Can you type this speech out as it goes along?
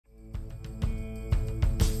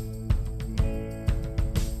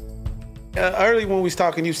Early when we was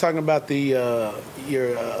talking, you was talking about the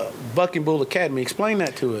your Bucking Bull Academy. Explain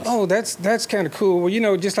that to us. Oh, that's kind of cool. Well, you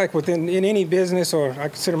know, just like in any business, or I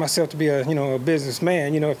consider myself to be a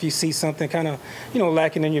businessman. You know, if you see something kind of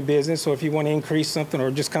lacking in your business, or if you want to increase something,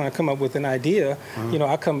 or just kind of come up with an idea,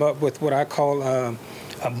 I come up with what I call a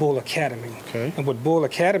Bull Academy. Okay. And what Bull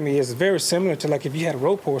Academy is very similar to, like, if you had a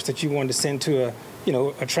rope horse that you wanted to send to a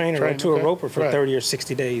trainer or to a roper for 30 or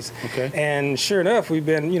 60 days. Okay. And sure enough, we've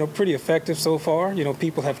been, pretty effective so far.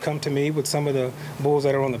 People have come to me with some of the bulls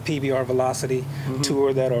that are on the PBR Velocity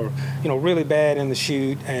tour that are, really bad in the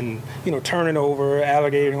chute and, turning over,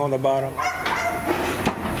 alligating on the bottom.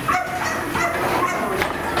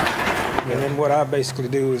 And then what I basically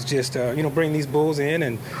do is just, bring these bulls in,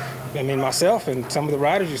 and myself and some of the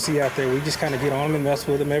riders you see out there, we just kind of get on them and mess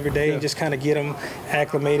with them every day and just kind of get them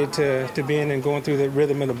acclimated to being and going through the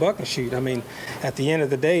rhythm of the buck and shoot. At the end of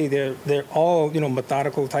the day, they're all,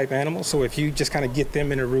 methodical type animals. So if you just kind of get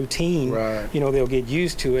them in a routine, they'll get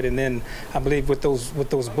used to it. And then I believe with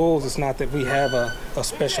those bulls, it's not that we have a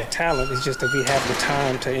special talent. It's just that we have the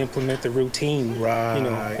time to implement the routine,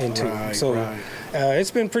 into them. So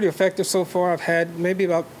it's been pretty effective so far. I've had maybe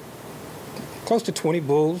about close to 20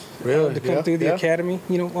 bulls to come through the academy,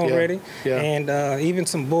 already. Yeah. And even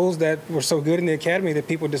some bulls that were so good in the academy that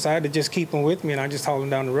people decided to just keep them with me, and I just haul them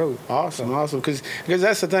down the road. Awesome. Because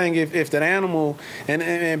that's the thing. If that animal,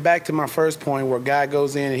 and back to my first point, where a guy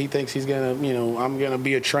goes in and he thinks he's gonna, I'm gonna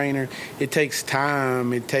be a trainer. It takes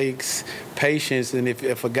time. It takes patience. And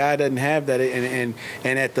if a guy doesn't have that, and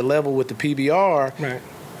at the level with the PBR,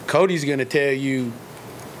 Cody's gonna tell you,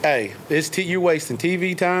 hey, you're wasting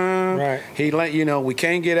TV time. Right. We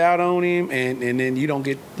can't get out on him, and then you don't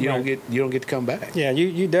get to come back. Yeah,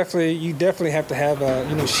 you definitely have to have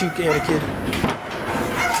chute etiquette.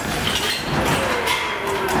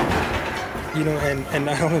 And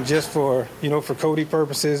not only just for for Cody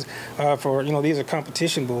purposes, for these are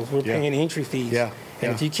competition bulls. We're paying entry fees. Yeah.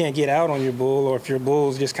 And if you can't get out on your bull, or if your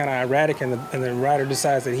bull's just kind of erratic and the rider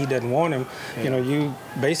decides that he doesn't want him, you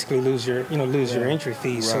basically lose your entry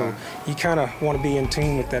fee. So you kind of want to be in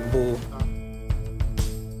tune with that bull.